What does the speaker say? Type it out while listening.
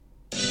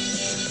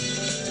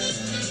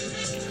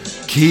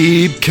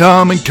Keep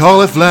coming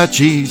cauliflower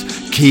cheese.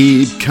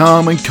 Keep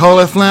coming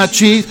cauliflower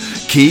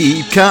cheese.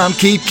 Keep calm.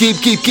 Keep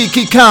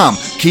calm.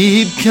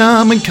 Keep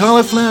coming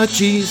cauliflower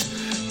cheese.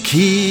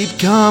 Keep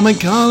coming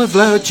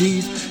cauliflower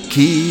cheese.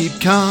 Keep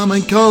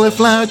coming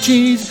cauliflower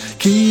cheese.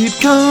 Keep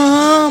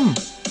calm.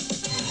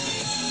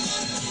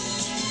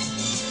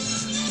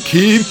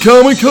 Keep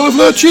coming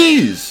cauliflower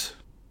cheese.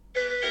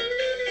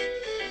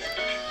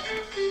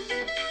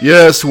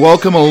 Yes,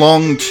 welcome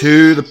along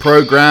to the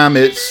program.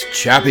 It's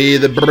Chappie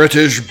the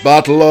British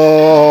Butler.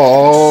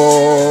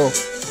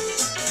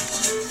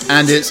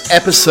 And it's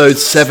episode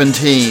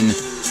 17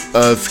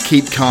 of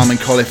Keep Calm and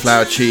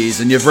Cauliflower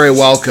Cheese. And you're very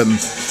welcome.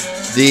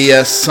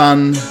 The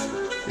sun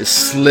is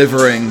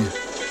slivering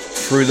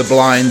through the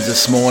blinds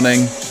this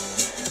morning.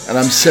 And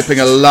I'm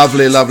sipping a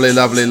lovely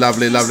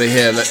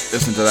here.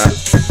 Listen to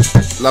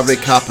that. Lovely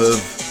cup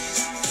of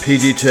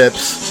PG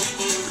Tips.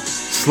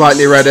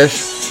 Slightly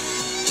reddish.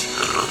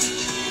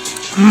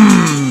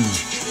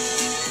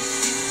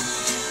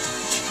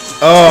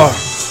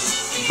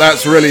 Oh,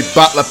 that's really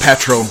Butler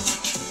petrol.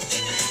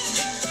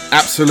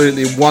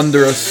 Absolutely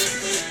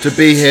wondrous to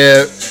be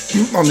here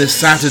on this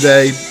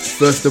Saturday,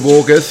 1st of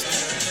August.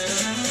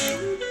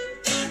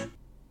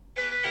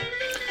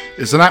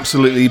 It's an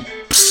absolutely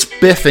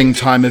spiffing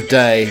time of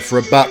day for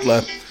a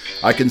butler.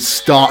 I can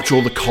starch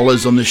all the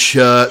collars on the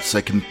shirts,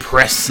 I can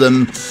press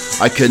them,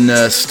 I can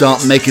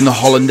start making the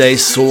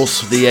hollandaise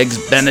sauce for the Eggs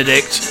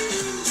Benedict.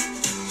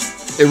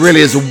 It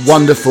really is a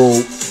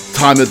wonderful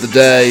time of the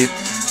day,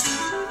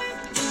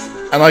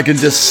 and I can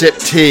just sip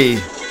tea,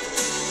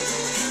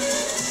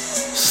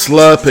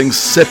 slurping,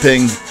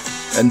 sipping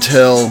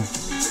until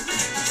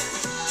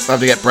I have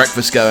to get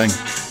breakfast going.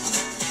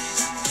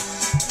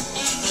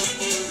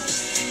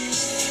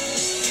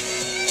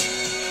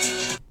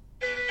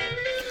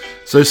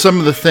 So some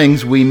of the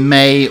things we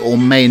may or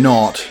may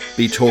not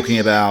be talking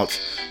about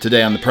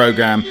today on the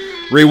program.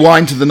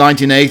 Rewind to the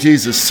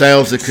 1980s as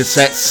sales of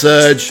cassettes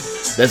surge.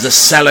 There's a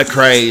cellar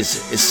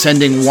craze. It's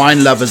sending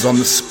wine lovers on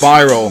the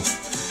spiral.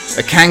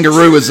 A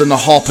kangaroo is in the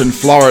hop in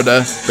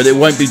Florida, but it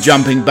won't be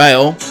jumping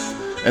bail.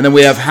 And then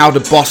we have How to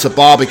Boss a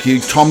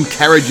Barbecue, Tom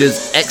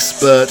Kerridge's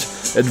expert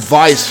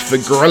advice for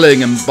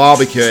grilling and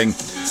barbecuing.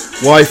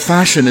 Why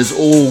fashion is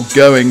all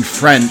going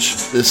French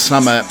this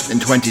summer in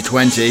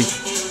 2020.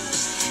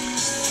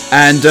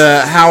 And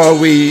how are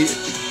we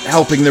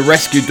helping the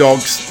rescue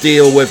dogs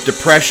deal with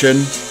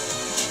depression?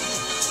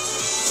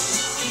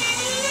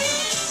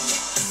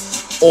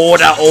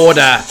 Order,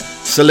 order.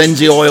 Sir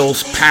Lindsay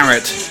Oil's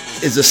parrot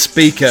is a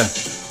speaker.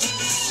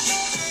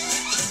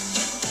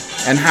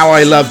 And how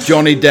I love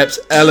Johnny Depp's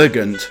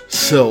elegant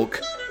silk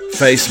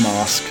face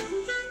mask.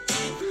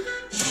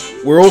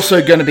 We're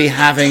also going to be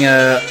having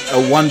a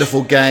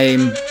wonderful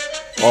game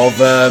of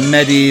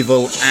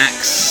Medieval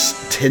Axe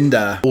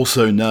Tinder,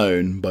 also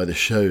known by the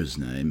show's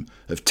name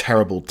of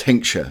Terrible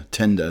Tincture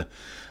Tinder.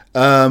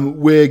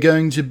 We're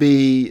going to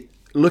be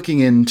looking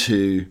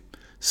into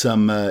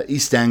some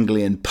East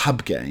Anglian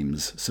pub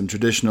games, some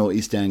traditional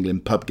East Anglian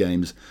pub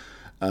games,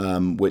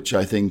 which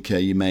I think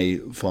you may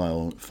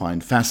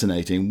find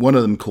fascinating. One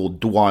of them called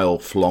Dwyle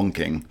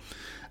Flonking.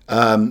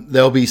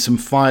 There'll be some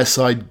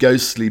fireside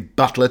ghostly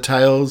butler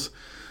tales.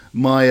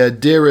 My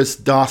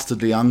dearest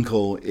dastardly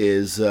uncle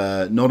is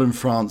not in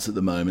France at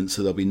the moment,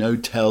 so there'll be no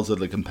tales of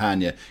the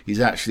Campagna. He's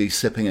actually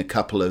sipping a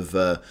couple of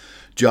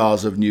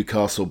jars of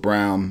Newcastle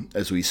Brown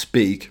as we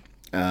speak.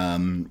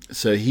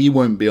 So he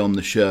won't be on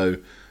the show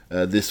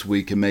this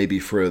week and maybe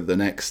for the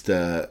next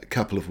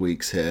couple of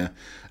weeks here.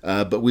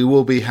 But we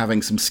will be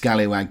having some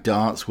Scallywag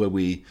Darts where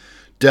we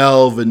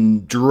delve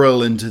and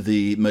drill into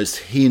the most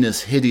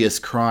heinous, hideous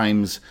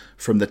crimes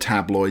from the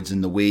tabloids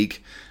in the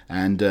week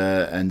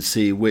and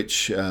see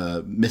which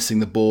missing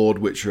the board,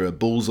 which are a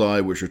bullseye,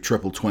 which are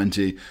triple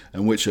 20,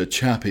 and which are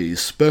Chappie's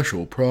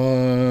special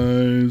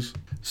prize.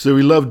 So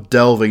we love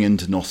delving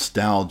into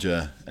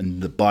nostalgia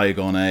and the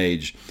bygone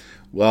age.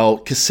 Well,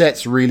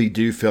 cassettes really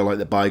do feel like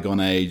the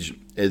bygone age.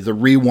 The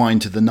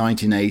rewind to the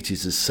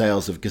 1980s as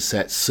sales of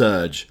cassettes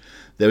surge.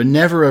 They were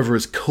never ever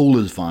as cool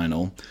as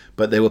vinyl,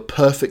 but they were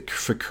perfect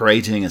for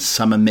creating a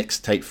summer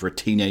mixtape for a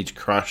teenage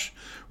crush,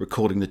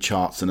 recording the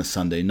charts on a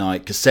Sunday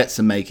night. Cassettes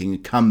are making a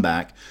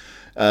comeback.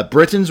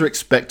 Britons are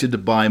expected to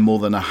buy more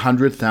than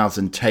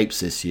 100,000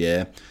 tapes this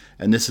year,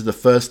 and this is the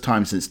first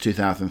time since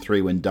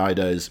 2003 when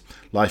Dido's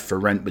Life for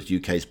Rent was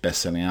UK's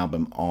best-selling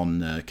album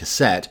on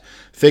cassette.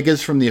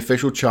 Figures from the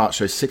official chart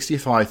show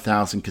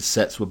 65,000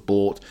 cassettes were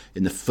bought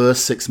in the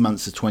first 6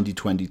 months of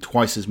 2020,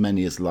 twice as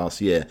many as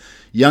last year.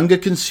 Younger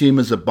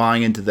consumers are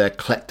buying into their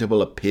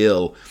collectible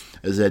appeal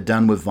as they're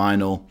done with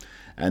vinyl,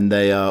 and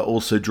they are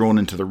also drawn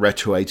into the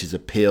retro 80s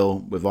appeal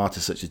with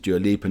artists such as Dua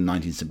Lipa in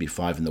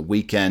 1975 and The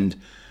Weeknd,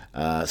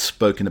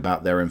 spoken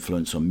about their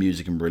influence on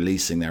music and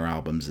releasing their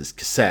albums as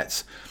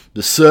cassettes.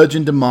 The surge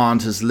in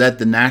demand has led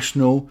the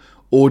National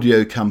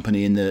Audio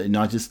Company in the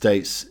United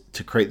States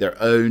to create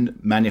their own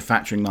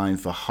manufacturing line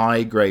for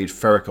high-grade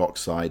ferric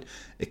oxide,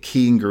 a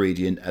key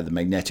ingredient at the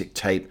magnetic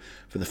tape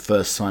for the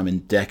first time in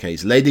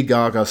decades. Lady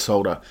Gaga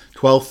sold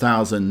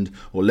 12,000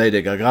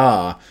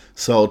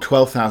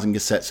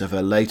 cassettes of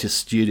her latest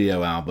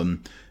studio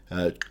album,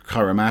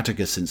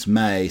 Chromatica, since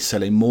May,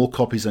 selling more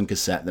copies on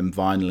cassette than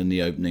vinyl in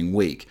the opening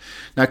week.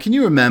 Now, can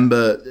you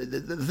remember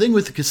the thing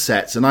with the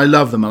cassettes, and I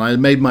love them, and I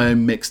made my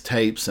own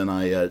mixtapes, and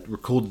I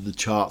recorded the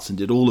charts and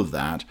did all of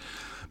that,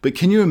 but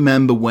can you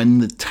remember when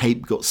the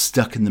tape got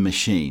stuck in the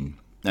machine?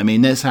 I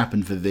mean, this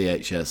happened for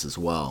VHS as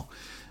well.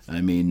 I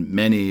mean,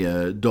 many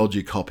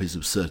dodgy copies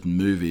of certain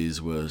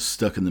movies were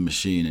stuck in the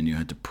machine, and you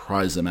had to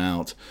prize them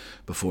out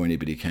before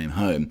anybody came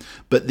home.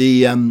 But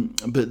the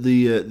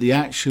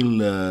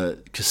actual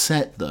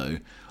cassette, though,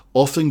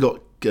 often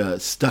got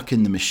stuck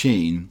in the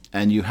machine,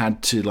 and you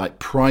had to like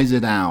prize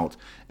it out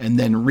and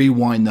then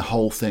rewind the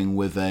whole thing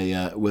with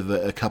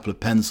a couple of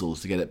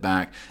pencils to get it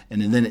back,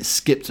 and then it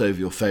skipped over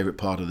your favorite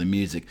part of the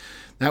music.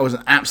 That was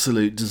an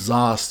absolute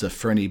disaster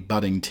for any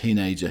budding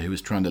teenager who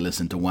was trying to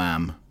listen to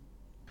Wham.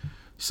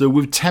 So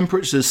with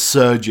temperatures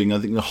surging, I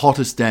think the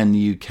hottest day in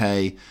the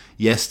UK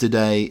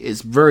yesterday.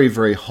 It's very,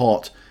 very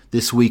hot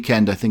this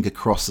weekend, I think,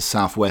 across the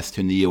southwest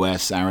in the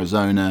US,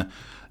 Arizona,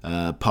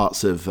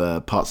 parts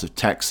of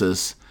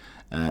Texas,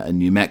 and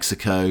New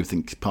Mexico. I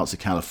think parts of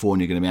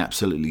California are going to be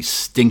absolutely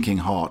stinking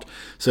hot.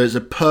 So it's a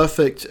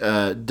perfect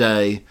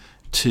day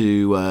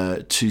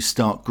to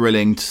start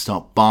grilling, to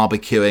start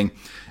barbecuing.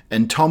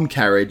 And Tom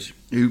Kerridge,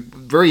 who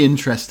very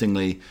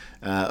interestingly,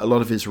 a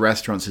lot of his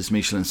restaurants, his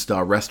Michelin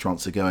star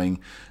restaurants, are going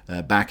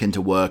back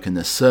into work and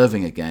they're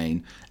serving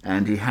again.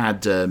 And he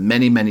had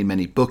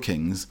many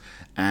bookings,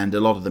 and a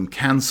lot of them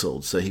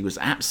cancelled. So he was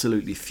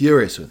absolutely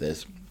furious with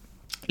this,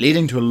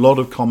 leading to a lot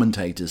of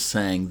commentators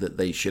saying that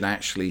they should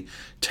actually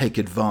take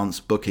advance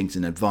bookings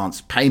and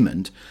advance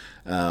payment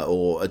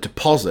or a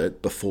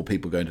deposit before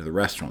people go into the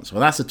restaurants.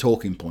 Well, that's a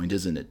talking point,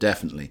 isn't it?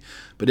 Definitely.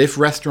 But if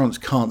restaurants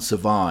can't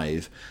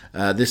survive,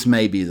 this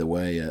may be the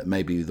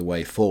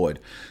way forward.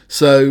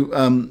 So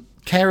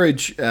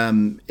Kerridge,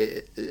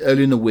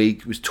 early in the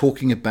week, was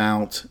talking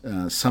about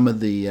some of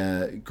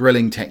the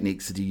grilling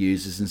techniques that he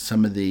uses and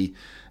some of the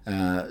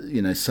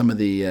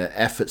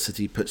efforts that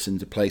he puts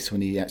into place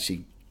when he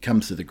actually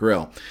comes to the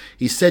grill.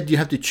 He said you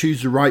have to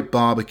choose the right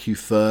barbecue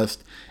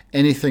first.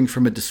 Anything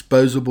from a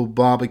disposable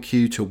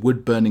barbecue to a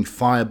wood-burning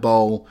fire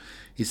bowl.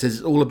 He says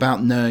it's all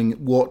about knowing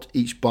what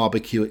each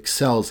barbecue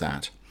excels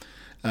at.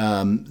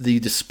 The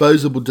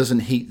disposable doesn't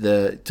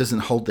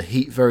hold the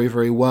heat very,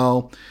 very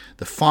well.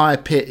 The fire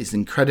pit is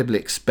incredibly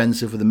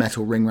expensive with a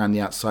metal ring around the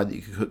outside that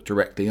you can cook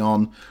directly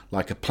on.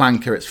 Like a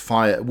planker, it's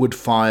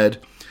wood-fired.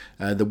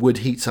 The wood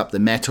heats up the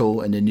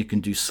metal, and then you can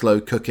do slow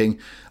cooking.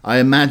 I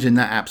imagine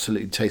that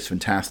absolutely tastes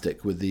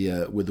fantastic with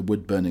the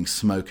wood burning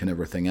smoke and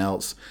everything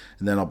else.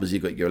 And then obviously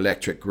you've got your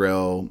electric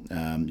grill,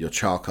 your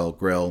charcoal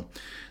grill.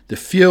 The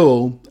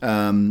fuel,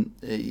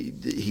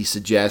 he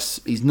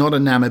suggests, he's not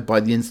enamored by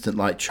the instant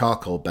light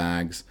charcoal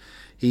bags.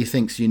 He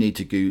thinks you need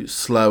to go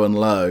slow and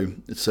low.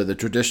 So the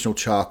traditional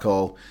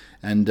charcoal,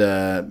 and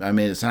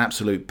it's an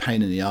absolute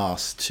pain in the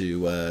arse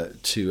to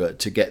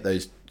get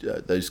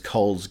those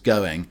coals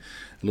going.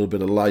 A little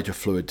bit of lighter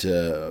fluid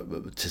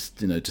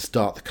to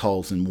start the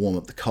coals and warm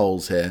up the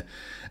coals here,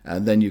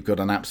 and then you've got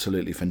an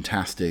absolutely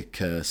fantastic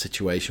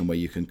situation where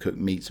you can cook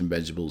meats and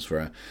vegetables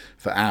for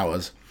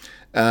hours.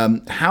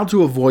 How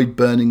to avoid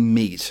burning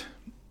meat?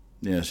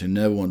 Yes, you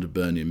never want to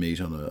burn your meat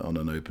on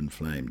an open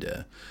flame,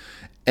 dear.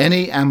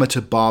 Any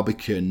amateur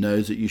barbecuer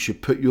knows that you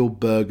should put your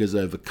burgers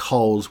over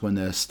coals when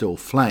there are still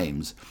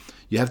flames.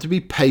 You have to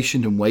be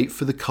patient and wait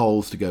for the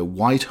coals to go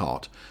white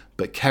hot.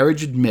 But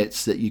Kerridge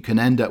admits that you can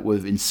end up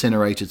with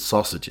incinerated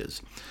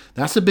sausages.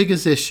 That's the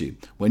biggest issue.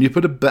 When you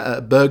put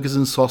burgers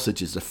and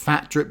sausages, the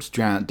fat drips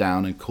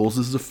down and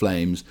causes the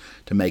flames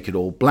to make it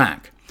all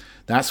black.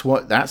 That's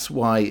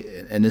why,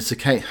 and it's a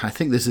case, I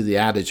think this is the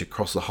adage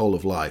across the whole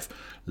of life: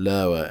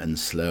 lower and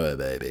slower,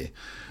 baby.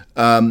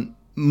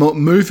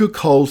 Move your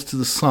coals to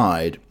the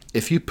side.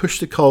 If you push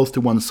the coals to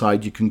one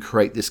side, you can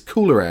create this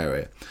cooler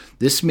area.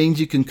 This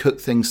means you can cook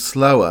things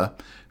slower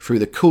through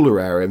the cooler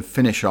area and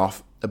finish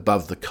off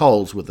above the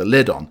coals with the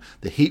lid on.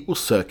 The heat will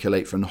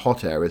circulate from the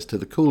hot areas to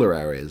the cooler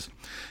areas.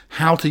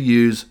 How to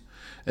use,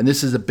 and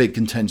this is a big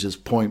contentious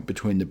point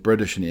between the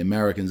British and the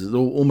Americans, it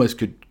almost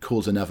could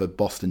cause another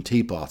Boston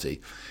Tea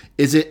Party.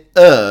 Is it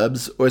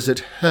herbs or is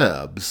it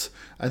herbs?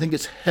 I think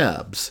it's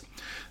herbs.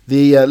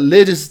 The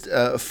lid is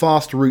a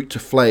fast route to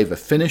flavour.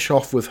 Finish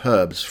off with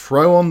herbs.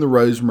 Throw on the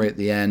rosemary at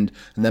the end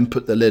and then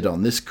put the lid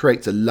on. This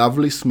creates a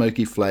lovely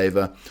smoky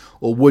flavour.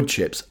 Or wood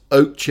chips.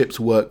 Oak chips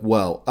work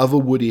well. Other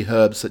woody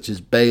herbs such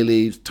as bay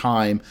leaves,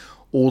 thyme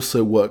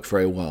also work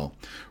very well.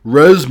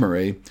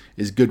 Rosemary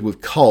is good with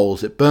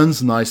coals. It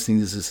burns nicely.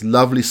 There's this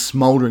lovely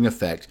smouldering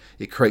effect.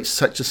 It creates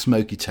such a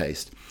smoky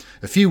taste.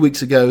 A few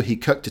weeks ago, he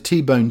cooked a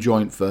T-bone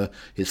joint for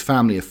his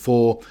family of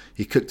 4.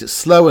 He cooked it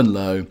slow and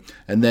low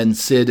and then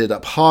seared it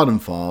up hard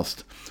and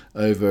fast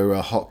over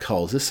hot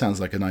coals. This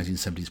sounds like a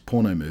 1970s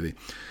porno movie.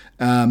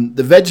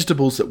 The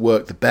vegetables that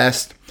work the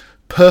best: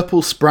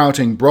 purple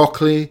sprouting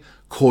broccoli,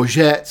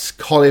 Courgettes,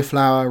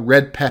 cauliflower,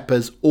 red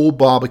peppers, all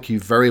barbecue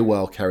very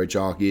well, Kerridge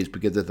argues,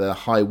 because of their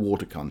high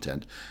water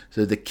content.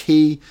 So the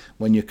key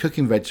when you're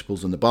cooking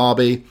vegetables on the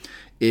barbie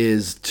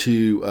is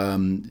to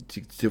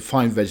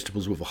find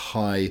vegetables with a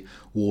high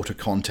water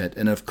content.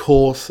 And of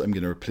course, I'm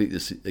going to repeat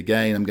this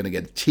again, I'm going to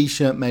get a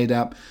t-shirt made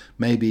up,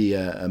 maybe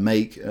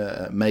make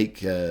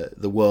the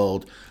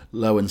world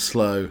low and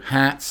slow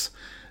hats.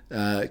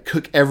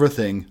 Cook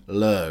everything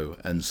low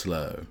and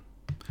slow.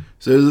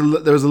 So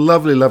there was a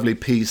lovely, lovely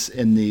piece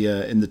in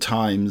the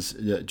Times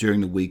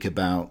during the week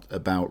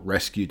about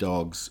rescue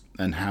dogs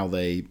and how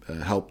they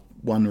help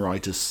one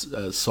writer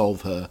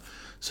solve her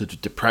sort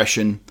of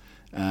depression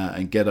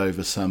and get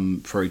over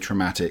some very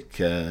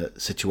traumatic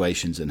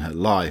situations in her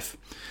life.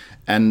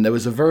 And there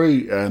was a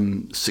very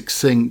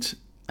succinct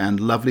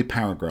and lovely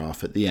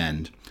paragraph at the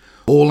end.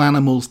 All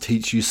animals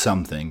teach you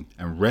something,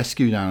 and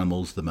rescued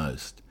animals the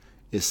most.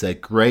 It's their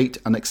great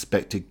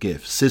unexpected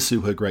gift.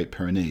 Sisu, her Great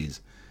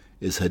Pyrenees,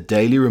 is her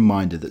daily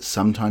reminder that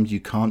sometimes you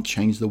can't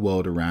change the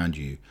world around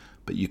you,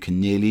 but you can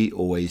nearly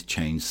always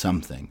change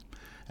something.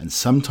 And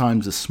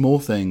sometimes the small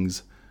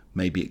things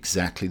may be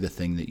exactly the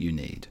thing that you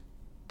need.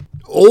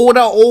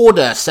 Order,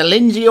 order! Sir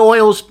Lindsay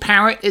Hoyle's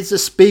parrot is the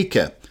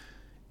speaker.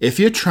 If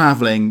you're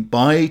travelling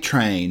by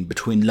train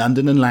between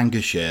London and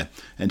Lancashire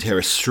and hear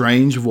a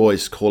strange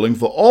voice calling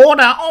for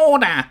order,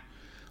 order,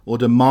 or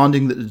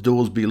demanding that the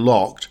doors be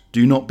locked,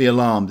 do not be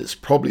alarmed. It's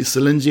probably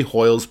Sir Lindsay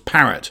Hoyle's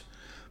parrot.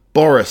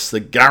 Boris, the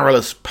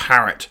garrulous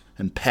parrot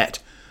and pet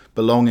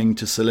belonging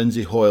to Sir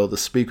Lindsay Hoyle, the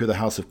Speaker of the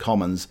House of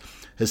Commons,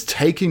 has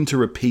taken to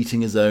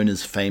repeating his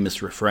owner's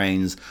famous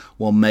refrains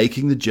while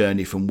making the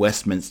journey from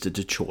Westminster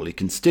to Chorley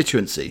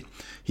constituency.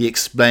 He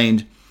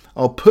explained,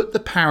 "I'll put the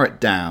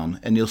parrot down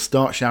and you'll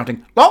start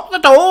shouting, 'Lock the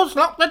doors,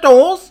 lock the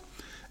doors!'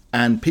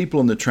 And people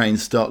on the train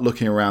start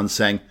looking around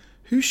saying,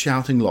 'Who's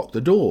shouting lock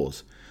the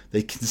doors?'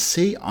 They can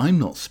see I'm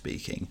not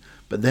speaking,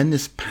 but then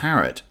this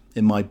parrot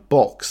in my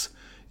box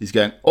is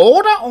going,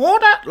 'Order,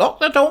 order, lock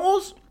the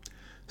doors!'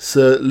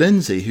 Sir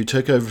Lindsay, who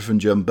took over from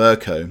John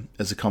Bercow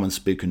as the Commons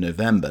Speaker in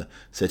November,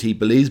 said he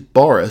believes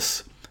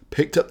Boris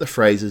picked up the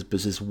phrases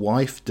because his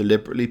wife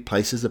deliberately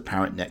places the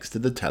parrot next to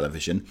the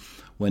television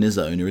when his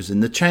owner is in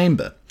the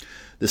chamber.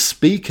 The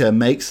Speaker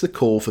makes the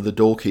call for the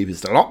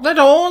doorkeepers to lock the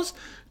doors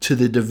to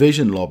the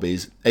division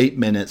lobbies 8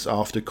 minutes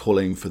after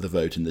calling for the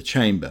vote in the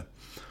chamber.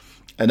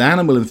 An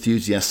animal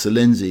enthusiast, Sir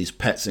Lindsay's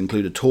pets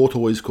include a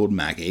tortoise called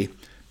Maggie,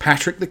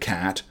 Patrick the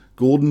cat,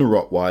 Gordon the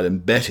Rottweiler,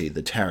 and Betty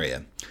the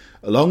terrier.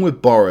 Along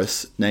with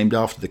Boris, named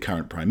after the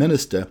current Prime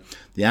Minister,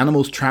 the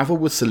animals travel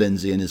with Sir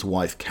Lindsay and his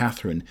wife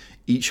Catherine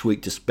each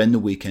week to spend the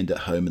weekend at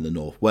home in the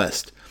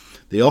northwest.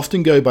 They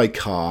often go by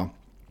car,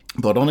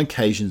 but on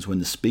occasions when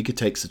the Speaker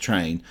takes the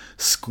train,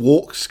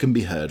 squawks can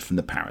be heard from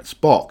the parrot's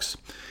box.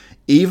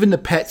 Even the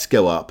pets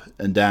go up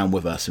and down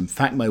with us. In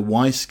fact, my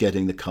wife's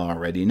getting the car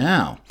ready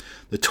now.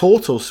 The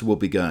tortoise will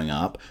be going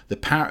up,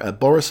 the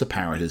Boris the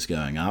parrot is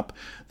going up,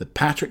 the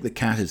Patrick the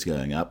cat is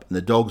going up, and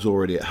the dog's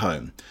already at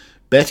home.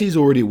 Betty's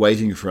already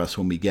waiting for us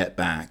when we get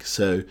back,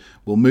 so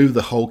we'll move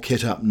the whole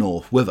kit up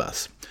north with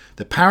us.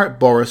 The parrot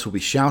Boris will be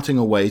shouting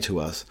away to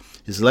us.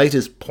 His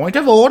latest point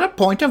of order,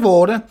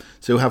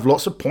 so we'll have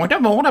lots of point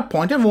of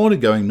order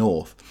going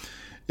north.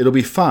 It'll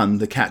be fun,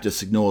 the cat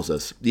just ignores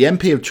us. The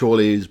MP of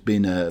Chorley, who's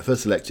been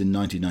first elected in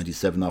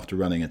 1997 after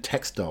running a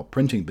textile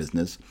printing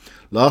business,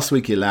 last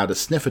week he allowed a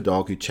sniffer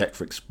dog who checked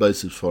for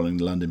explosives following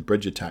the London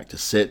Bridge attack to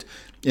sit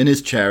in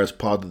his chair as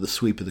part of the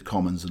sweep of the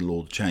Commons and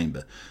Lord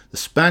Chamber. The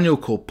spaniel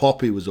called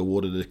Poppy was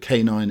awarded a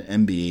K9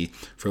 MBE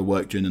for her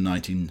work during the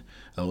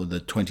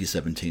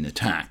 2017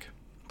 attack.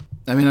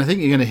 I mean, I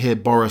think you're going to hear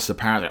Boris the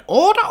parrot,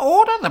 "Order,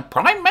 order, the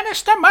Prime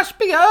Minister must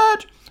be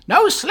heard.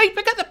 No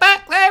sleeping at the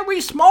back there,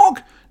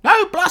 Rees-Mogg.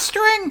 No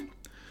blustering."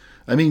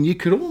 I mean, you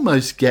could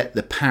almost get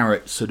the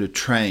parrot sort of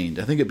trained.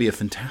 I think it'd be a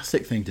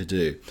fantastic thing to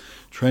do.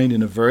 Trained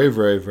in a very,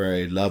 very,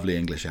 very lovely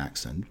English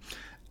accent.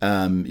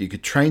 You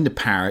could train the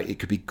parrot. It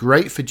could be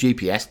great for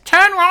GPS.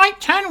 Turn right,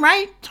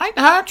 take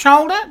the hurt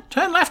shoulder,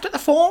 turn left at the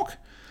fork.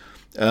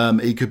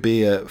 It could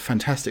be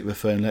fantastic for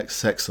phone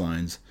sex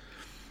lines.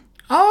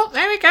 "Oh,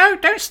 there we go.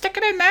 Don't stick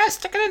it in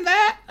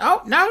there,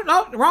 Oh, no,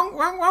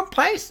 wrong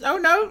place. Oh,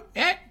 no,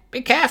 yeah,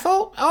 be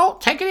careful. Oh,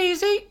 take it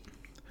easy."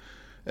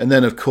 And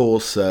then, of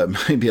course,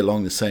 maybe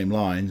along the same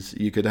lines,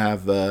 you could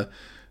have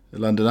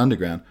London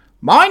Underground.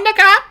 Mind the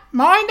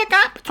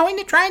gap between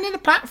the train and the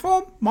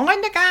platform.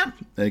 Mind the gap.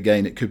 And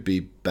again, it could be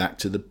back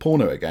to the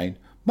porno again.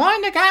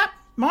 Mind the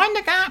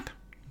gap.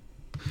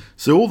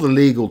 So all the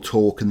legal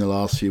talk in the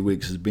last few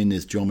weeks has been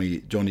this Johnny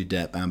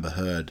Depp, Amber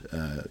Heard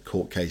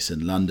court case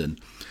in London.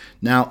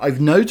 Now, I've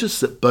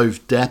noticed that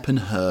both Depp and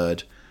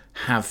Heard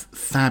have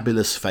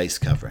fabulous face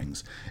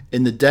coverings.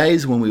 In the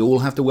days when we all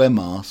have to wear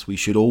masks, we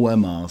should all wear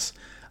masks,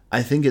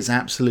 I think it's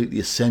absolutely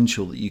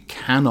essential that you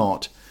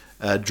cannot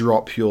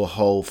drop your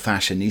whole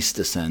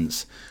fashionista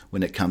sense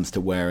when it comes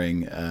to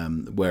wearing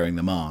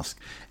the mask.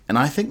 And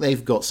I think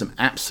they've got some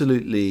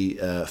absolutely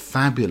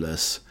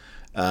fabulous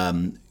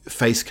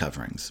face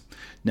coverings.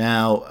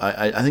 Now,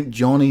 I think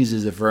Johnny's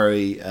is a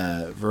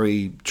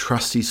very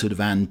trusty sort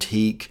of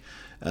antique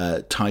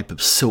type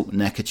of silk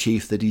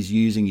neckerchief that he's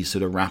using. He's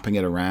sort of wrapping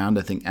it around.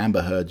 I think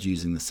Amber Heard's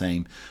using the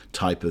same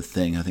type of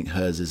thing. I think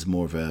hers is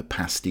more of a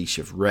pastiche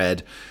of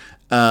red.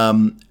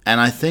 And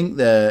I think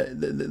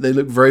they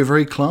look very,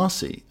 very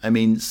classy. I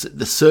mean,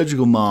 the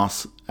surgical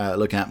masks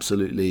look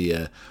absolutely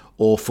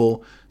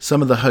awful.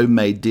 Some of the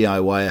homemade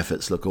DIY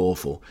efforts look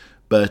awful.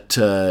 But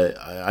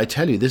I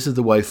tell you, this is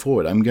the way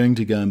forward. I'm going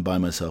to go and buy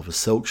myself a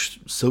silk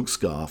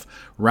scarf,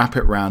 wrap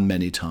it round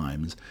many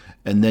times,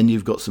 and then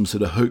you've got some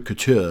sort of haute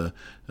couture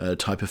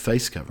type of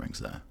face coverings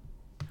there.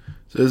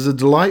 So there's a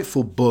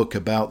delightful book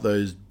about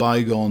those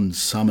bygone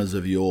summers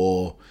of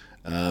yore,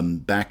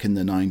 back in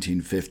the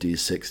 1950s,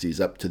 60s,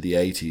 up to the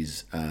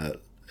 80s.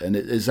 And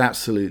it is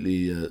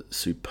absolutely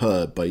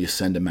superb by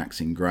Jacinda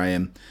Maxine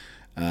Graham,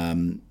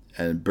 and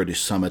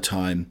British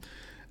Summertime.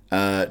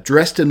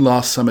 Dressed in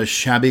last summer's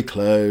shabby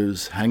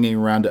clothes, hanging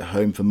around at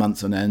home for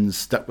months on end,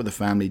 stuck with the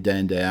family day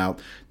in, day out,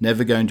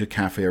 never going to a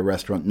cafe or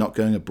restaurant, not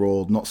going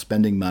abroad, not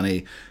spending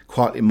money,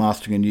 quietly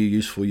mastering a new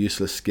useful,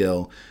 useless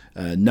skill,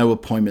 no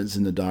appointments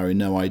in the diary,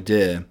 no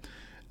idea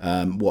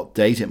what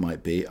date it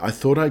might be. I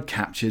thought I'd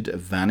captured a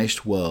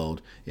vanished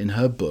world in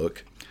her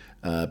book,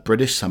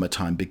 British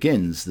Summertime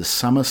Begins, the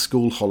Summer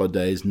School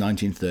Holidays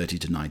 1930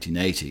 to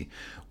 1980,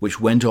 which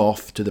went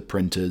off to the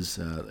printers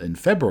in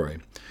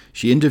February.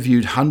 She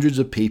interviewed hundreds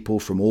of people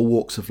from all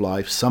walks of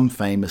life, some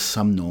famous,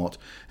 some not,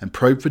 and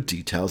probed for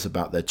details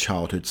about their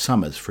childhood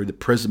summers through the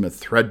prism of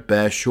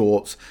threadbare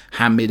shorts,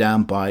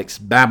 hand-me-down bikes,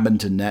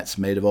 badminton nets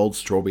made of old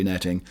strawberry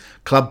netting,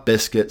 club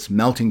biscuits,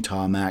 melting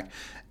tarmac,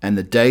 and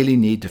the daily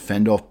need to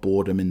fend off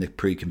boredom in the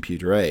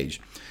pre-computer age.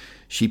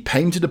 She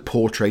painted a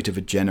portrait of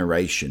a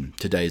generation,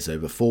 today's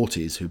over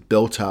 40s, who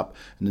built up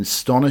an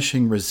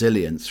astonishing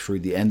resilience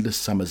through the endless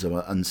summers of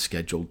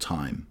unscheduled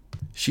time.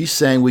 She's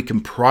saying we can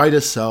pride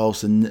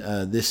ourselves in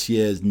this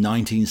year's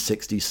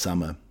 1960s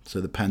summer. So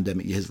the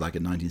pandemic years, like a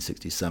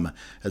 1960s summer,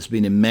 has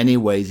been in many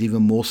ways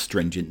even more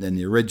stringent than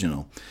the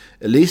original.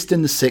 At least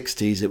in the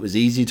 60s, it was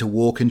easy to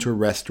walk into a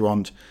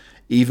restaurant,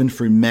 even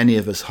through many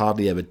of us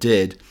hardly ever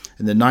did.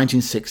 In the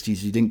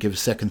 1960s, you didn't give a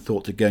second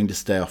thought to going to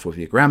stay off with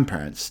your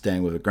grandparents.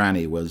 Staying with a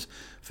granny was,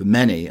 for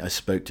many, I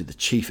spoke to the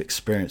chief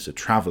experience of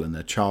travel in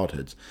their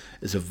childhoods,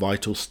 as a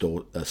vital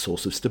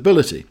source of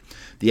stability.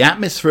 The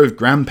atmosphere of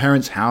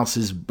grandparents' house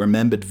is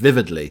remembered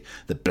vividly.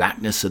 The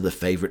blackness of the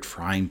favourite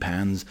frying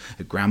pans,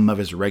 her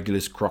grandmother's regular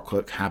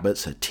clockwork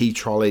habits, her tea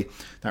trolley.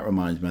 That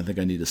reminds me, I think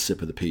I need a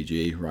sip of the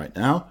PGE right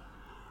now.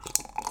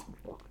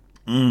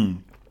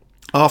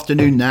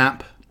 Afternoon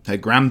nap. Her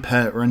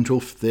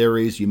grandparental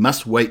theories, you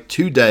must wait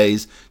 2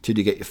 days till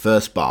you get your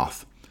first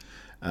bath,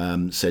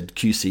 said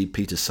QC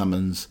Peter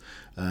Summons,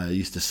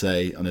 used to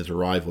say on his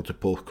arrival to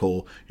Port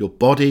Call, your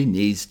body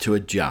needs to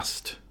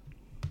adjust.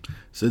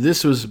 So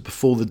this was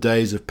before the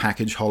days of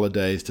package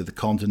holidays to the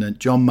continent.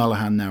 John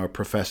Mullahan, now a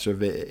professor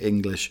of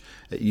English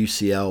at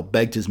UCL,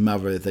 begged his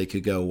mother if they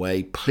could go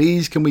away.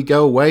 Please, can we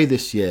go away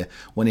this year?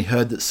 When he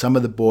heard that some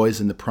of the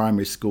boys in the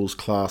primary school's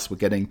class were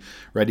getting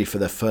ready for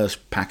their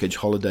first package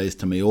holidays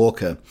to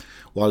Mallorca,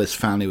 while his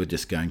family were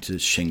just going to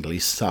Shingley,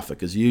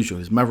 Suffolk as usual.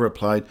 His mother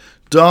replied,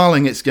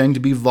 darling, it's going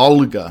to be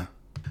vulgar.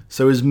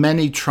 So as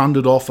many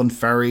trundled off on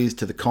ferries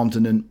to the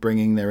continent,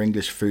 bringing their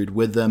English food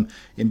with them,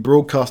 in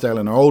broadcast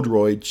Eleanor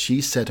Oldroyd, she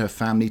said her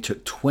family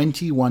took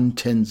 21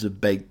 tins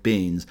of baked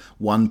beans,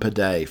 1 per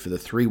day, for the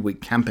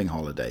 3-week camping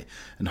holiday,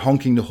 and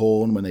honking the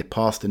horn when they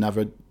passed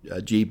another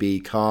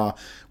GB car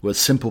were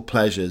simple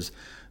pleasures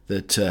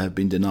that have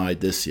been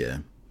denied this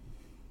year.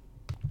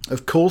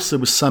 Of course, there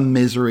was some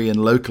misery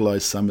in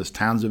localised summers.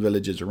 Towns and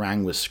villages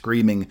rang with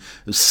screaming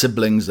of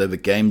siblings over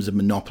games of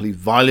Monopoly,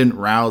 violent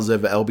rows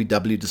over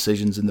LBW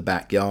decisions in the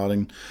backyard,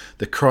 and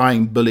the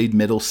crying, bullied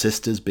middle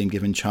sisters being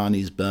given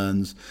Chinese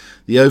burns.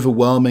 The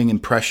overwhelming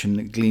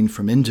impression gleaned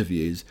from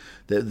interviews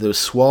that there were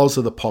swaths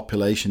of the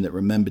population that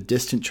remembered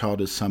distant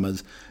childhood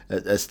summers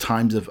as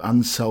times of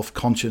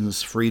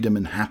unself-consciousness, freedom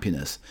and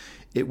happiness.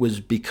 It was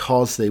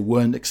because they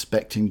weren't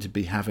expecting to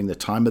be having the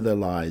time of their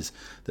lives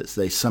that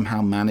they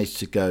somehow managed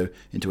to go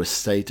into a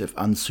state of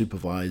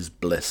unsupervised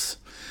bliss.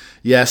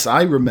 Yes,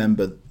 I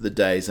remember the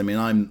days. I mean,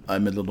 I'm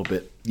a little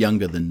bit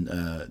younger than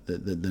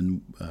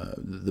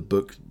the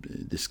book,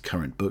 this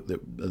current book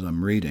that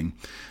I'm reading.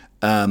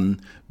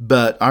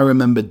 But I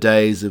remember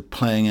days of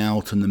playing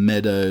out in the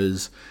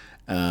meadows,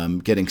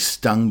 getting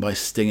stung by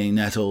stinging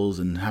nettles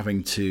and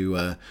having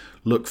to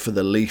look for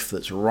the leaf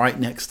that's right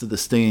next to the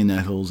stinging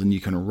nettles, and you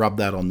can rub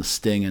that on the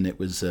sting and it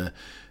was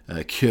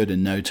cured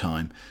in no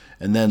time.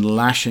 And then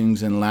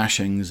lashings and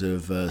lashings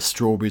of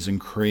strawberries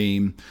and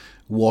cream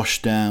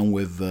washed down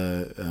with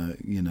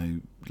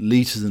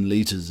litres and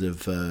litres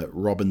of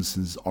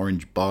Robinson's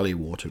orange barley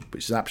water,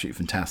 which is absolutely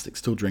fantastic.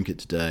 Still drink it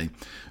today.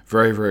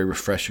 Very, very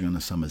refreshing on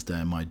a summer's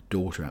day, and my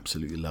daughter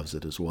absolutely loves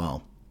it as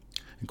well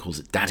and calls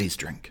it Daddy's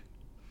drink.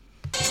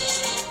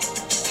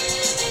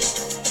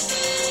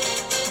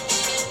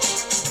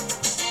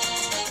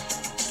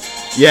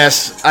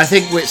 Yes, I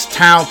think it's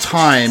now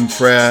time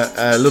for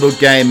a little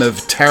game of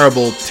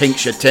terrible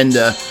Tincture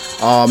Tinder,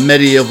 our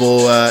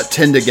medieval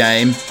Tinder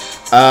game.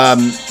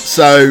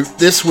 So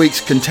this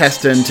week's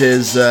contestant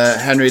is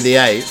Henry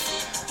VIII.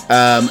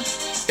 Are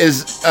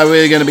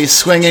we going to be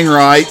swinging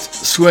right,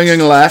 swinging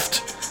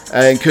left,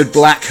 and could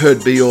Black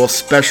Hood be your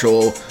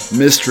special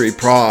mystery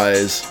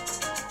prize?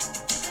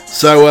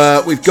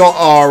 So we've got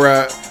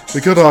our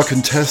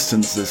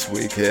contestants this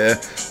week here.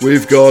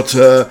 We've got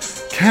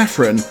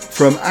Catherine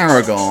from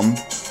Aragon.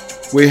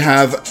 We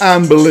have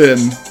Anne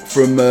Boleyn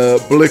from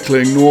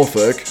Blickling,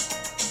 Norfolk.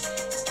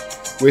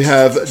 We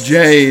have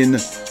Jane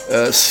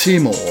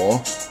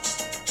Seymour.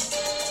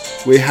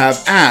 We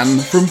have Anne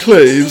from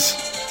Cleves.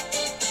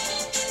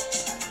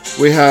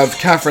 We have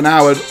Catherine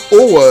Howard,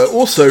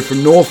 also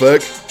from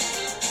Norfolk.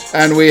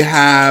 And we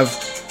have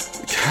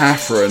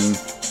Catherine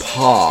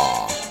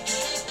Parr.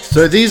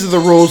 So these are the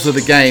rules of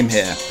the game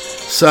here.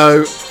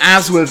 So,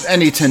 as with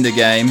any Tinder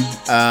game,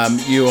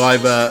 you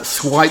either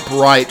swipe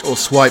right or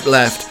swipe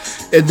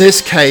left. In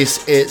this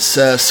case, it's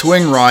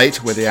swing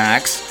right with the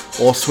axe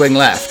or swing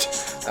left.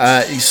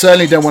 You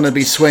certainly don't want to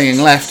be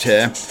swinging left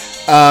here.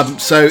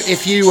 So,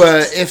 if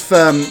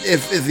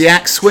the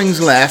axe swings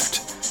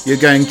left, you're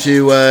going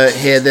to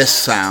hear this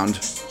sound.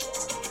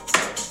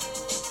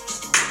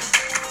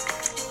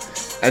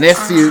 And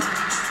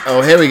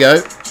here we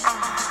go.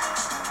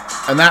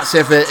 And that's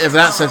if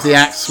the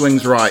axe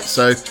swings right.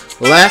 So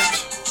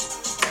left,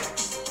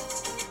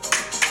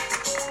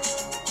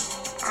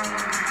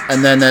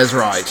 and then there's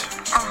right.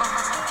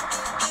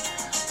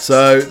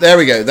 So there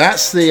we go.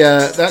 That's the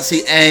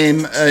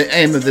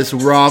aim of this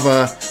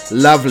rather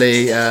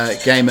lovely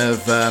game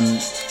of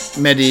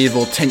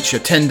medieval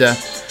Tinder.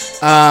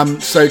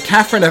 So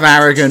Catherine of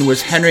Aragon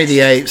was Henry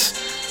VIII's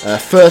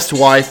first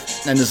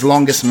wife and his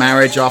longest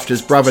marriage. After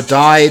his brother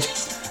died,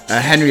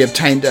 Henry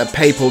obtained a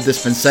papal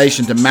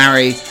dispensation to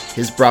marry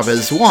his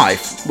brother's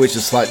wife, which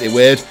is slightly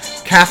weird.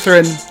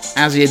 Catherine,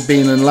 as he had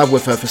been in love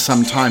with her for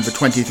some time, for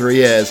 23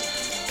 years,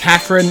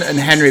 Catherine and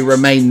Henry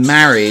remained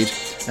married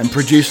and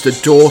produced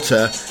a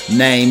daughter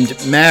named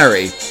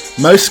Mary.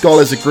 Most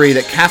scholars agree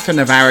that Catherine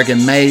of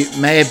Aragon may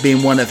have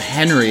been one of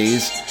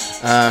Henry's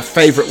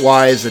favourite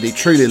wives that he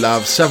truly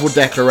loved. Several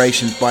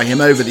declarations by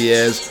him over the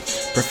years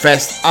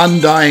professed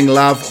undying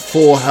love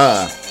for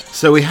her.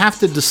 So we have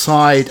to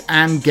decide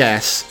and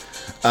guess,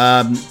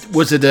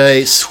 was it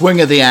a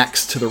swing of the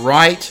axe to the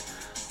right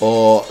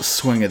or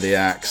swing of the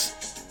axe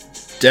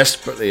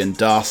desperately and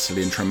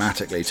dastardly and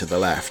dramatically to the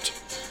left?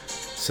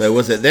 So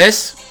was it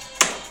this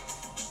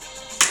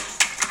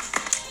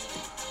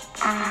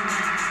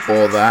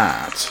or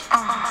that?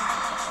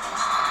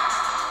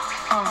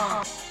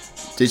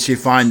 Did she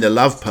find the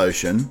love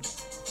potion,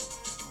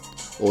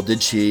 or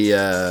did she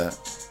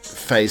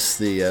face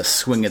the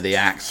swing of the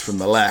axe from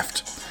the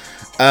left?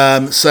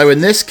 So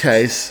in this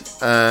case,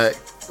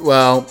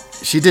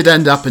 she did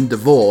end up in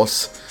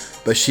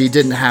divorce, but she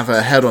didn't have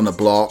her head on a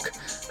block.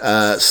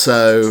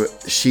 So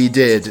she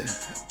did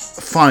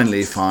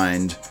finally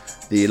find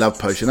the love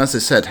potion. As I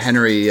said,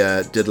 Henry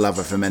did love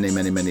her for many,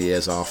 many, many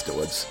years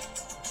afterwards.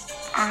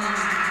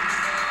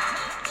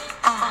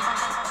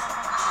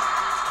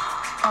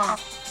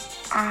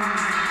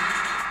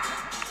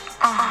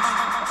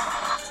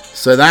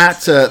 So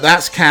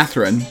that's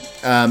Catherine.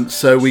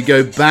 So we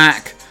go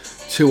back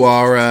to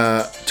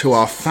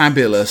our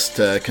fabulous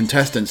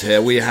contestants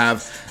here. We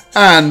have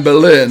Anne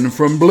Boleyn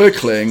from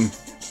Blickling.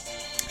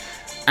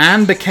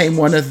 Anne became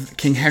one of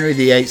King Henry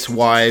VIII's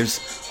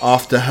wives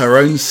after her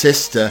own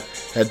sister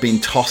had been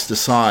tossed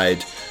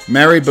aside.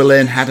 Mary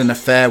Boleyn had an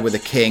affair with the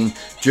king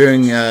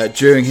during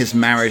his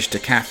marriage to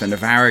Catherine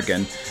of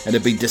Aragon and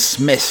had been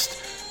dismissed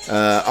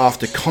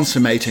after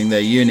consummating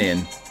their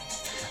union.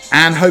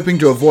 Anne, hoping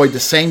to avoid the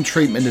same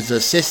treatment as her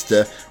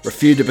sister,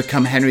 refused to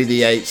become Henry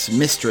VIII's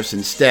mistress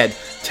instead,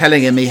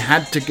 telling him he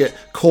had to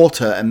court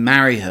her and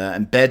marry her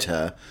and bed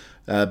her.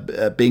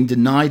 Being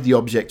denied the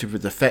object of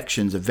his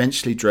affections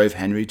eventually drove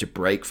Henry to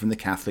break from the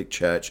Catholic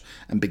Church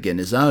and begin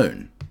his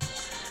own.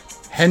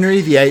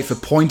 Henry VIII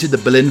appointed the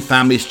Boleyn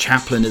family's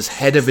chaplain as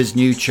head of his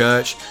new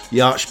church,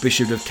 the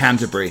Archbishop of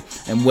Canterbury,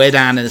 and wed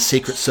Anne in a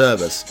secret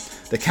service.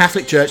 The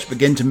Catholic Church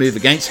began to move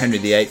against Henry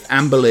VIII.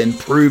 Anne Boleyn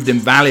proved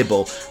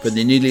invaluable for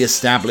the newly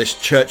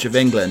established Church of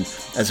England,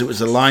 as it was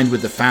aligned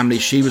with the family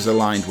she was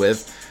aligned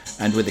with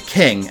and with the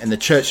king, and the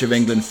Church of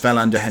England fell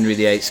under Henry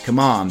VIII's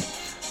command.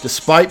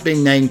 Despite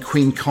being named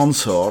Queen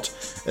Consort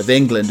of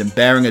England and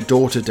bearing a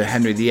daughter to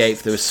Henry VIII,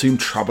 there was soon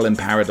trouble in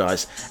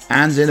paradise.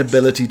 Anne's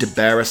inability to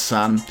bear a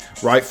son,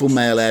 rightful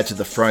male heir to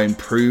the throne,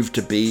 proved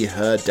to be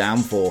her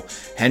downfall.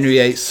 Henry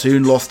VIII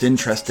soon lost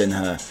interest in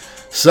her.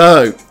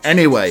 So,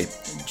 anyway,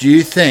 do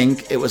you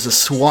think it was a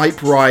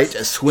swipe right,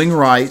 a swing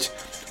right,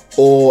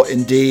 or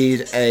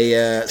indeed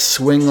a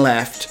swing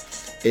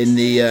left in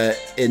the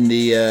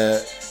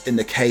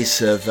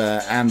case of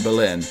Anne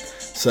Boleyn?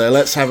 So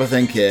let's have a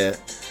think here.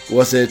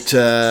 Was it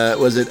a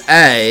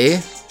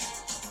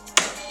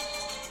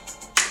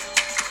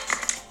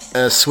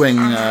swing,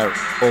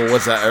 or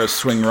was that a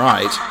swing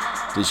right?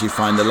 Did she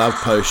find the love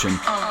potion?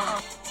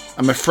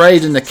 I'm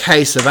afraid in the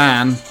case of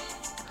Anne,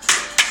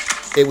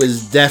 it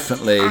was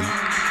definitely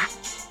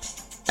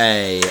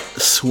a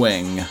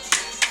swing.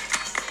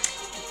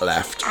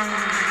 left,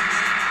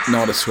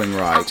 not a swing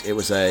right. It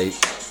was a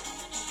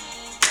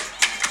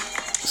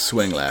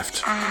swing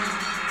left.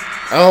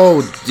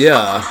 Oh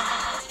dear.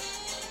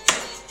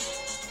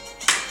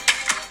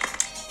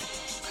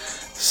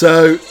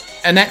 So,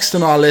 next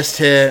on our list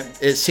here,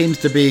 it seems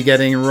to be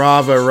getting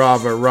rather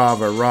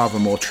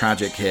more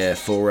tragic here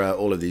for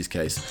all of these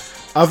cases.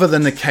 Other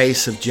than the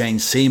case of Jane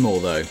Seymour,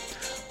 though.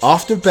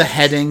 After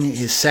beheading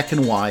his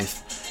second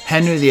wife,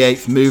 Henry VIII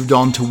moved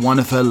on to one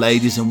of her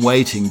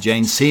ladies-in-waiting,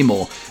 Jane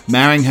Seymour,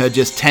 marrying her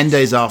just 10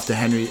 days after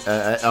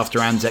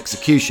Anne's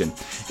execution.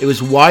 It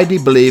was widely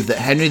believed that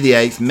Henry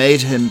VIII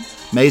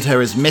made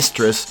her his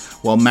mistress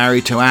while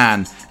married to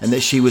Anne, and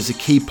that she was a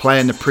key player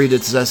in the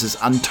predecessor's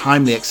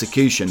untimely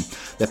execution.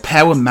 The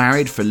pair were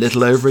married for a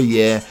little over a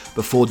year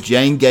before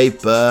Jane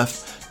gave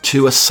birth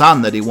to a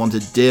son that he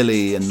wanted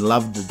dearly and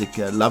loved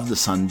the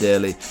son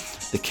dearly,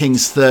 the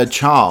king's third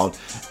child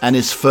and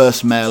his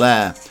first male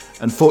heir.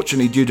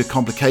 Unfortunately, due to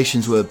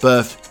complications with her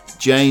birth,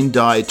 Jane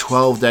died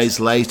 12 days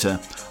later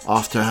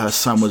after her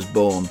son was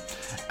born.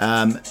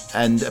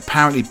 And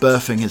apparently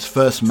birthing his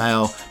first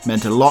male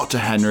meant a lot to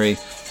Henry,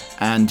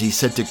 and he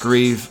said to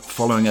grieve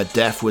following her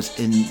death was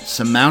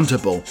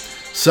insurmountable.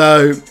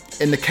 So,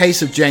 in the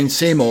case of Jane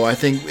Seymour, I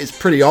think it's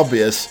pretty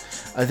obvious.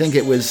 I think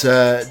it wasn't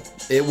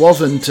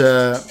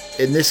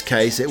in this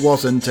case. It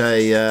wasn't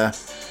a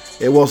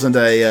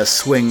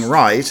swing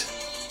right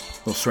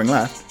or swing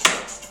left.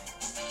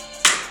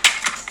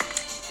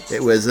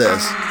 It was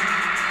this.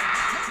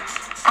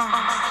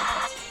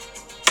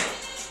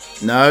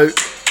 No,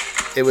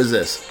 it was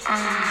this.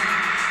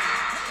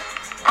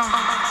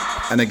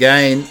 And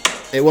again,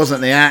 it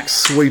wasn't the axe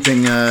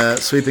sweeping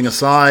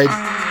aside.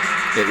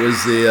 It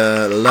was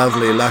the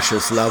lovely,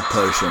 luscious love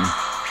potion.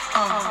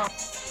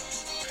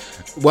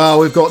 Well,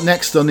 we've got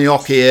next on the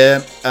oche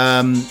here,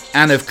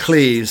 Anne of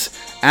Cleves.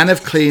 Anne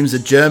of Cleves, a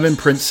German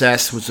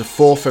princess, was the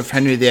fourth of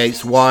Henry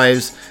VIII's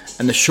wives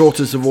and the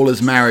shortest of all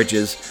his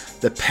marriages.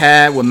 The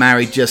pair were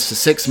married just for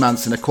 6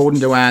 months and, according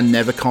to Anne,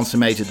 never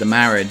consummated the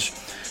marriage.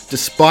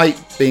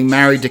 Despite being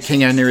married to King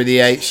Henry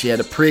VIII, she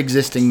had a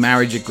pre-existing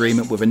marriage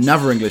agreement with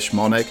another English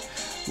monarch,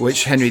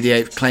 which Henry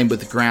VIII claimed with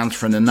the grounds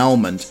for an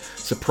annulment.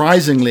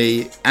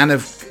 Surprisingly, Anne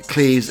of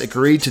Cleves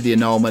agreed to the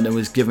annulment and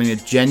was given a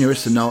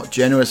generous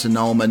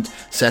annulment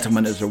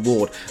settlement as a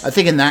reward. I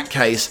think in that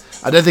case,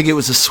 I don't think it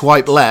was a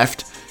swipe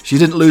left. She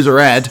didn't lose her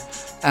head,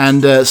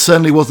 and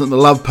certainly wasn't the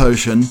love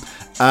potion.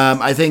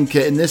 I think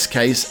in this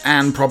case,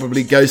 Anne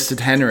probably ghosted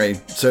Henry,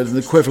 so the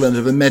equivalent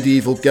of a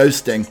medieval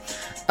ghosting.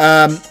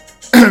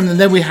 And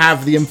then we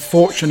have the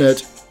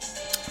unfortunate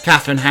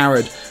Catherine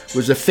Howard,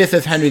 was the fifth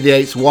of Henry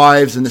VIII's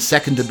wives and the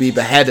second to be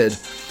beheaded.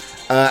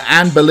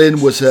 Anne Boleyn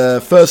was her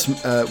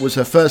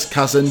first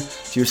cousin.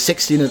 She was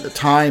 16 at the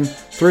time.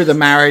 Through the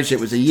marriage, it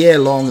was a year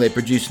long. They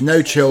produced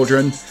no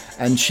children,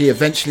 and she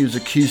eventually was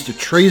accused of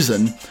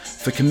treason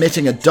for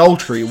committing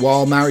adultery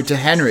while married to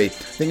Henry. I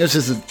think this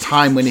is a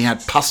time when he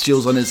had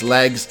pustules on his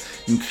legs,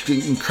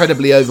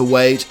 incredibly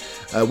overweight.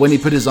 When he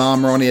put his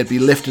armour on, he had to be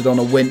lifted on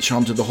a winch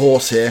onto the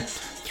horse here.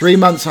 3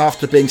 months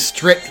after being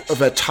stripped of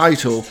her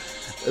title,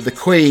 the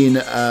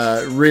Queen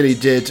really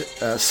did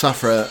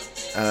suffer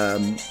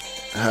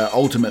her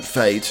ultimate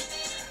fate.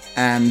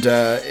 And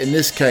in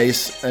this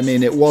case, I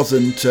mean, it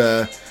wasn't.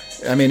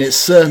 It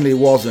certainly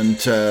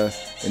wasn't.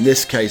 In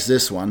this case,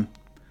 this one.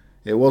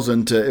 It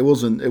wasn't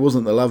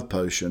the love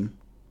potion.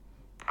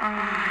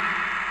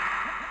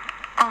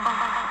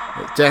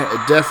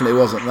 It definitely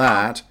wasn't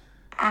that.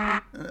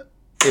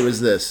 It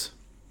was this.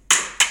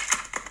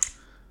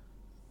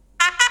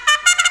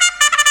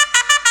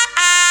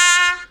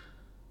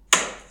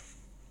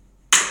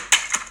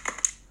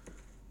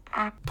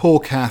 Poor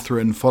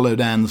Catherine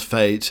followed Anne's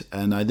fate,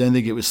 and I don't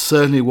think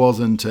certainly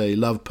wasn't a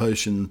love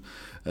potion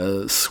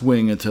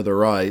swing to the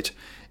right.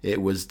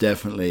 It was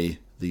definitely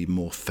the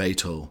more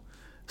fatal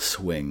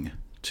swing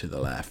to the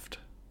left.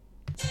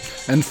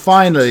 And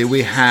finally,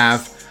 we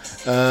have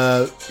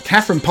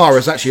Catherine Parr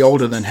is actually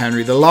older than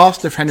Henry, the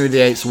last of Henry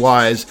VIII's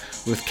wives,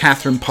 with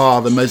Catherine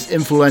Parr the most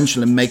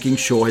influential in making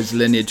sure his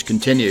lineage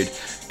continued.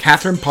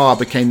 Catherine Parr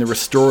became the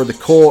restorer of the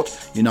court,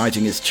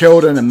 uniting his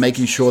children and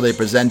making sure they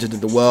presented to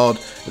the world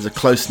as a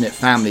close-knit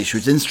family. She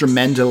was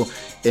instrumental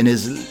in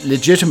his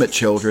legitimate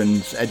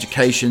children's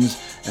educations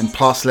and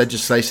passed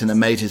legislation that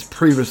made his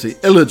previously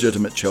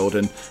illegitimate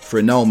children for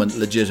annulment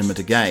legitimate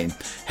again.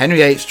 Henry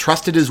VIII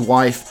trusted his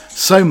wife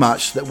so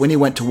much that when he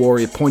went to war,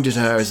 he appointed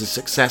her as a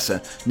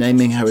successor,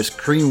 naming her as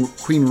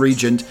Queen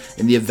Regent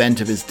in the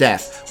event of his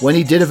death. When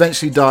he did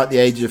eventually die at the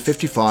age of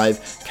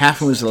 55,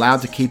 Catherine was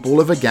allowed to keep all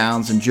of her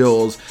gowns and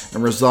jewels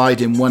and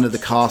reside in one of the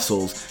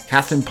castles.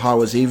 Catherine Parr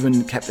was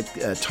even kept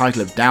the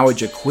title of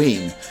Dowager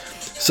Queen.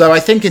 So I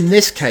think in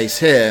this case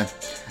here,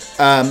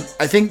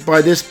 I think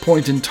by this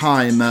point in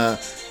time,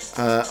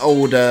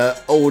 old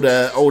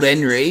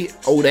Henry,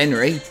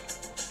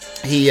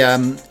 he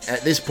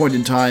at this point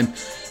in time,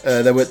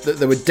 there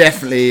were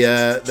definitely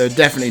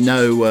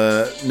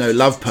no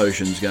love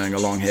potions going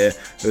along here.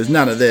 There was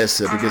none of this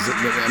because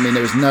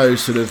there was no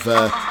sort of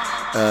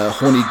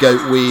horny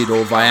goat weed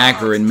or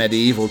Viagra in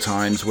medieval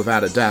times,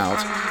 without a doubt.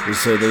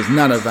 So there's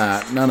none of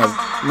that, none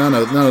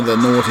of the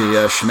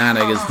naughty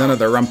shenanigans, none of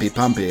the rumpy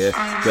pumpy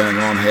going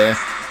on here.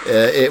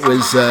 It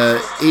was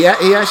he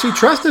actually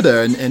trusted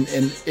her, and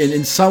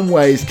in some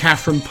ways,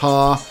 Catherine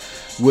Parr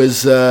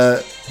was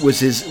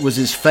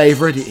his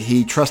favourite.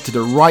 He trusted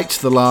her right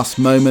to the last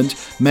moment,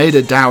 made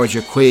her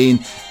dowager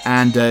queen,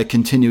 and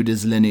continued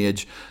his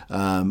lineage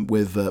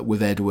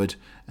with Edward,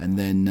 and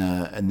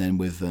then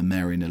with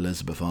Mary and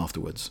Elizabeth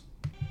afterwards.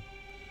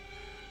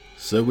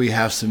 So we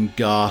have some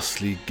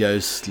ghastly,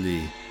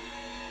 ghostly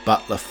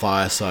butler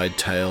fireside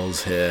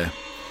tales here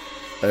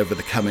over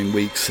the coming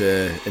weeks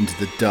here into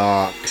the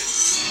dark,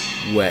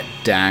 wet,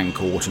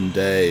 dank autumn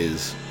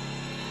days.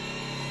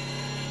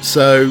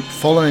 So,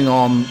 following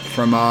on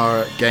from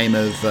our game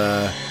of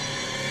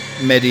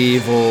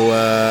medieval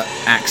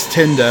Axe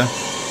Tinder,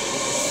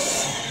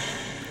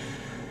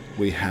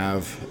 we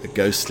have a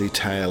ghostly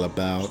tale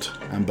about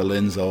Anne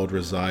Boleyn's old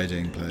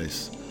residing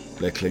place,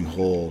 Blickling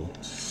Hall.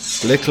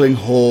 Blickling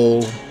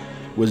Hall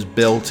was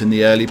built in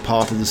the early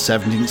part of the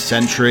 17th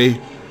century.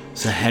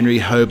 Sir Henry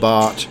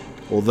Hobart,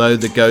 although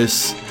the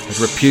ghosts had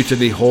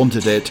reputedly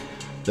haunted it,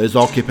 those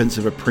occupants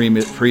of a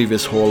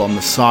previous hall on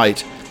the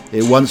site,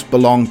 it once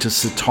belonged to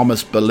Sir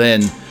Thomas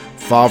Boleyn,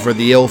 father of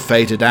the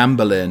ill-fated Anne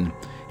Boleyn.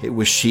 It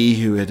was she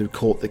who had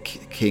caught the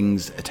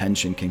king's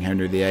attention, King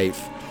Henry VIII,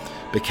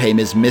 became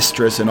his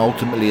mistress and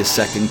ultimately his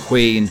second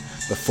queen,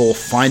 before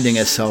finding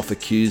herself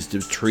accused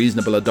of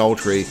treasonable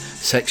adultery,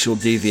 sexual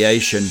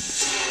deviation,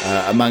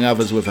 among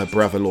others with her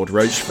brother Lord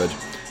Rochford,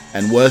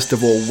 and worst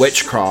of all,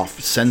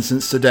 witchcraft,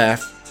 sentenced to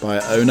death by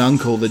her own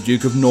uncle, the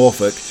Duke of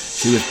Norfolk.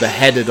 She was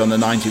beheaded on the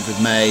 19th of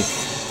May,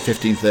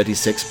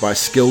 1536, by a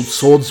skilled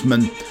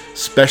swordsman,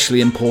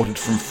 specially imported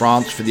from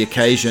France for the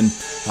occasion.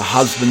 Her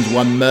husband's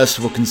one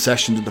merciful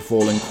concession to the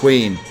fallen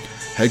queen.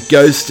 Her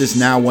ghost is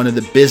now one of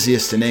the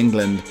busiest in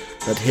England,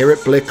 but here at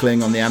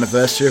Blickling, on the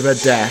anniversary of her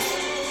death,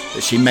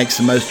 that she makes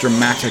the most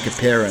dramatic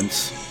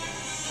appearance.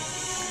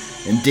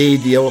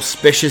 Indeed, the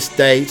auspicious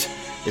date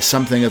is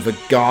something of a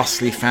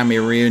ghastly family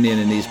reunion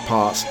in these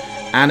parts.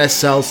 Anne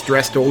herself,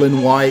 dressed all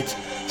in white,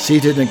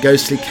 seated in a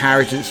ghostly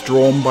carriage that's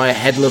drawn by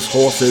headless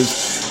horses,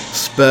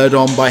 spurred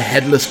on by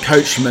headless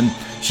coachmen.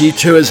 She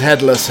too is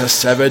headless, her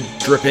severed,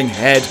 dripping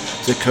head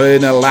secure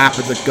in her lap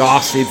as the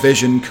ghastly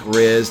vision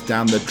careers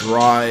down the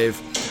drive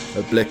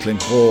of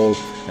Blickling Hall.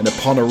 And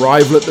upon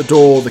arrival at the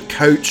door, the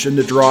coach and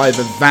the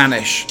driver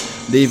vanish,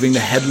 leaving the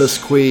headless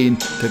queen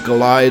to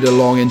glide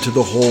along into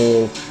the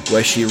hall,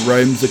 where she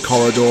roams the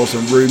corridors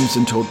and rooms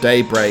until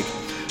daybreak.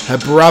 Her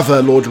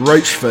brother, Lord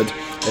Rochford,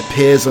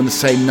 appears on the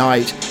same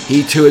night.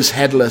 He too is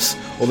headless,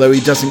 although he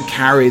doesn't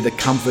carry the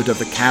comfort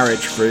of a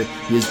carriage, for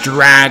he is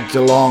dragged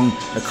along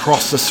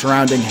across the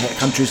surrounding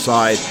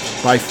countryside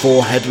by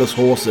 4 headless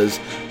horses.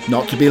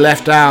 Not to be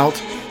left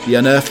out, the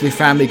unearthly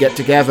family get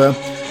together.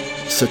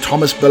 Sir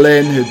Thomas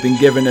Boleyn, who'd been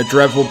given a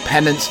dreadful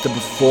penance to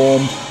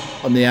perform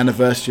on the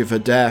anniversary of her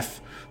death.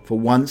 For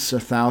once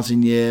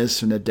 1,000 years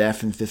from her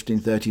death in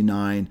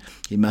 1539,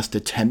 he must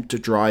attempt to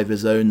drive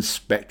his own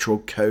spectral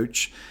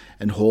coach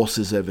and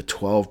horses over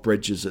 12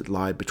 bridges that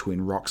lie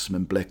between Wroxham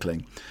and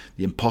Blickling.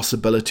 The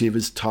impossibility of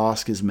his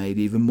task is made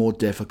even more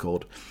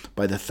difficult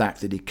by the fact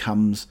that he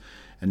comes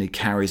and he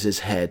carries his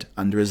head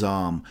under his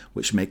arm,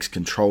 which makes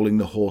controlling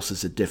the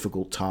horses a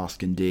difficult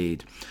task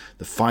indeed.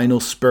 The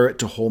final spirit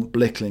to haunt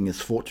Blickling is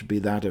thought to be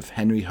that of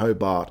Henry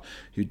Hobart,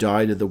 who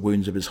died of the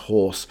wounds of his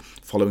horse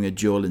following a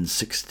duel in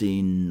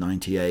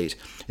 1698.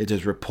 It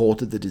is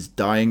reported that his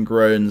dying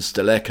groans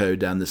still echo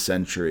down the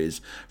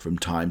centuries from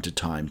time to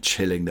time,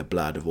 chilling the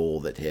blood of all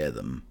that hear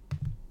them.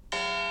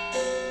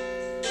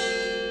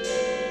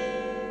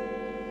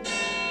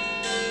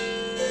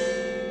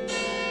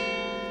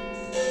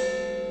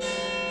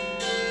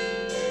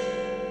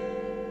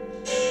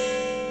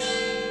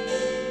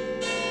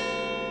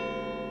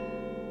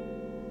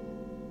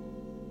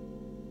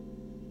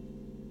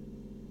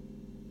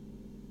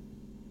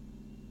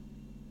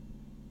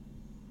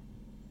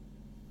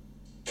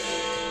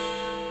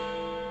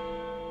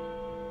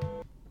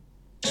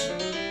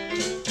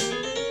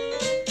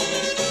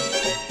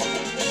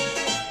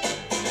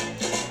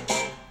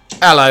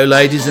 Hello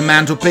ladies and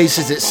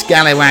mantelpieces, it's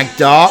Scallywag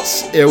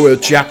Darts, here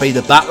with Jappy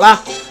the Butler.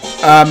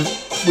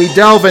 We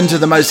delve into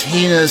the most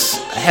heinous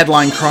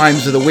headline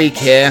crimes of the week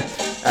here,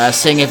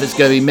 seeing if it's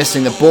going to be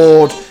missing the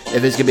board,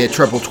 if it's going to be a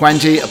triple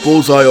 20, a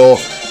bullseye, or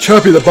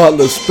Jappy the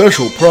Butler's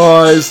special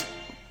prize.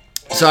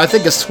 So I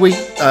think a sweet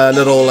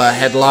little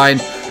headline,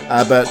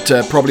 but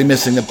probably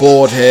missing the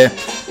board here,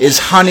 is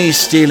honey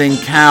stealing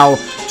cow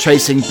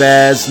chasing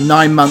bears,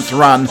 9-month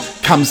run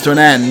comes to an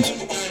end.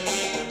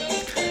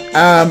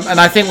 And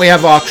I think we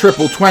have our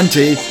triple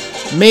 20.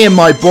 Me and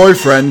my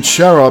boyfriend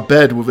share our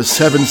bed with a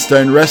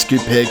 7-stone rescue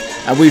pig,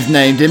 and we've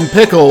named him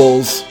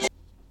Pickles.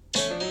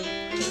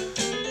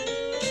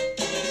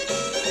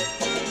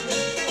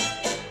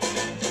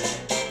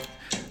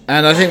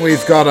 And I think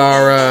we've got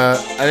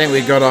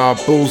our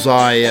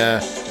bullseye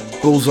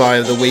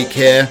of the week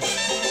here.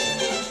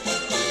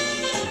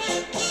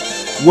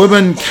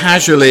 Woman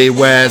casually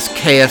wears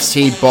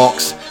KFC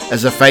box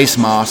as a face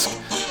mask.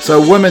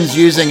 So a woman's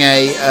using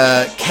a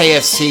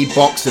KFC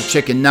box of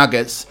chicken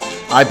nuggets,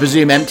 I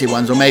presume empty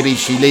ones, or maybe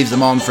she leaves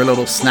them on for a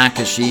little snack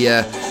as she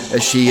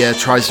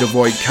tries to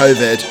avoid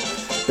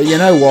COVID. But you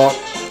know what?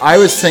 I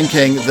was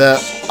thinking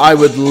that I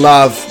would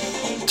love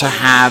to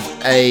have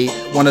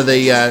one of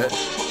the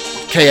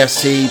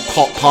KFC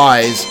pot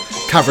pies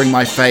covering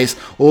my face,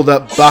 all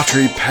that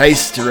buttery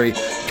pastry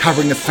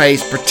covering the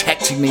face,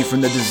 protecting me from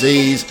the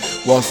disease,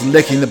 whilst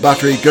licking the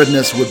buttery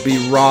goodness would be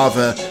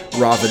rather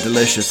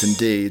delicious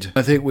indeed.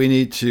 I think we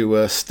need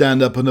to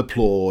stand up and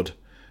applaud.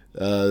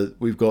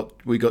 We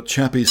got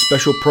Chappie's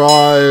special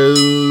prize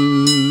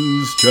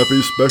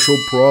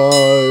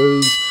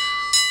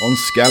on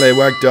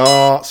Scallywag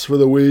Darts for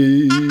the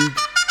week.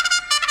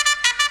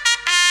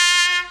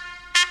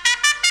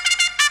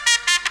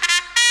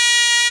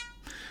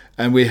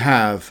 And we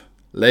have,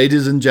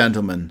 ladies and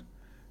gentlemen,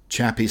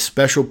 Chappie's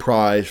special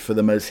prize for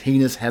the most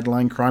heinous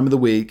headline crime of the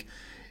week.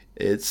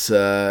 It's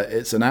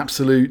an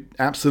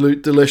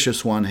absolute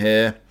delicious one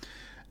here.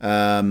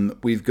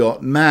 We've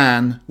got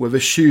man with a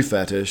shoe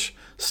fetish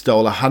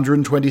stole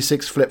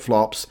 126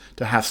 flip-flops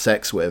to have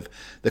sex with.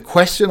 The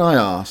question I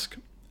ask,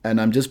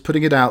 and I'm just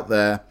putting it out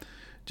there,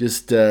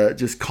 just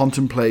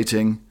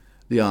contemplating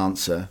the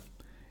answer,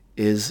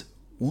 is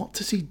what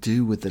does he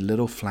do with the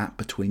little flap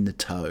between the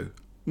toe?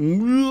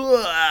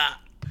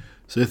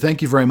 So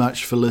thank you very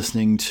much for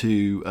listening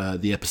to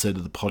the episode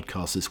of the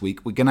podcast this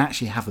week. We're going to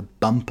actually have a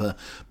bumper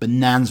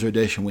bonanza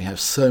edition. We have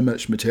so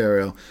much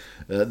material.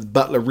 The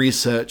Butler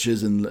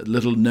researchers and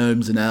Little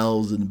Gnomes and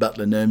Elves and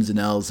Butler Gnomes and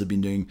Elves have been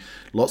doing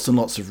lots and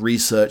lots of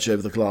research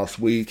over the last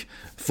week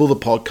for the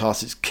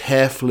podcast. It's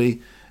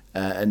carefully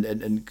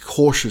and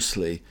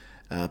cautiously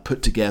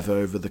put together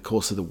over the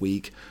course of the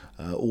week.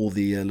 All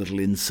the little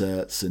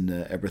inserts and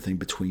everything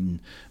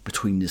between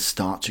the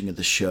starching of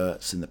the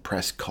shirts and the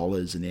pressed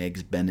collars and the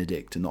eggs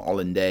Benedict and the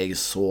hollandaise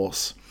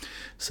sauce.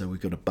 So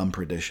we've got a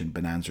bumper edition,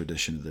 bonanza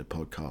edition of the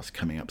podcast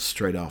coming up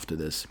straight after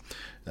this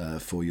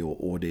for your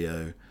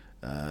audio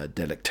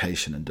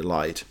delectation and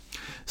delight.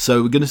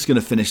 So we're just going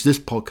to finish this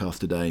podcast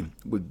today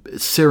with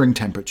searing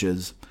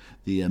temperatures,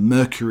 the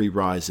mercury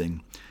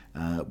rising,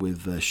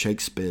 with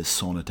Shakespeare's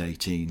Sonnet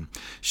 18.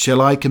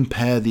 Shall I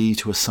compare thee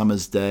to a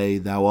summer's day?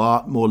 Thou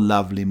art more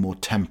lovely, more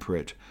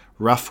temperate.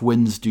 Rough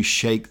winds do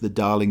shake the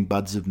darling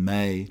buds of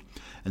May,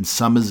 and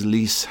summer's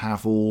lease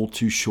have all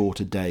too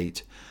short a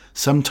date.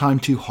 Sometime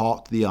too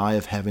hot the eye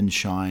of heaven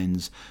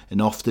shines,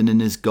 and often in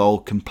his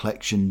gold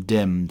complexion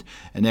dimmed,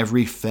 and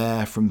every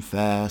fair from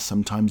fair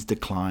sometimes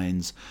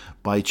declines,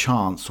 by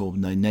chance or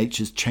no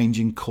nature's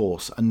changing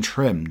course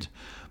untrimmed.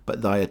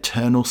 But thy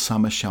eternal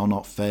summer shall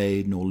not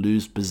fade, nor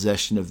lose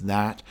possession of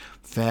that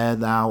fair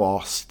thou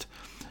wast.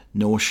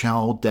 Nor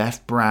shall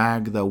death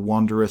brag thou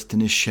wanderest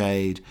in his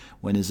shade,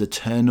 when his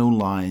eternal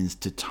lines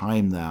to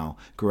time thou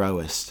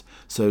growest.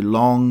 So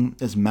long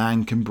as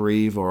man can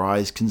breathe or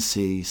eyes can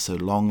see, so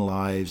long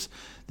lives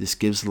this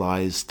gives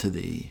lives to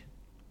thee.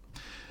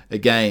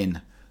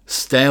 Again,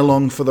 stay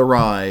along for the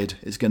ride.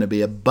 It's going to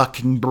be a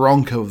bucking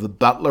bronco of the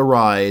Butler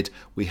ride.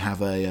 We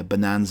have a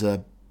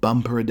bonanza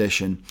bumper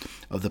edition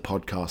of the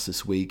podcast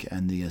this week,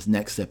 and the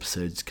next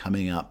episode's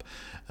coming up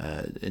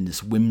in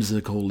this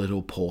whimsical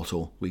little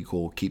portal we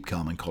call Keep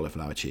Calm and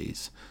Cauliflower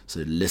Cheese.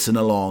 So listen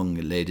along,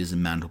 ladies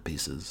and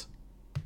mantelpieces.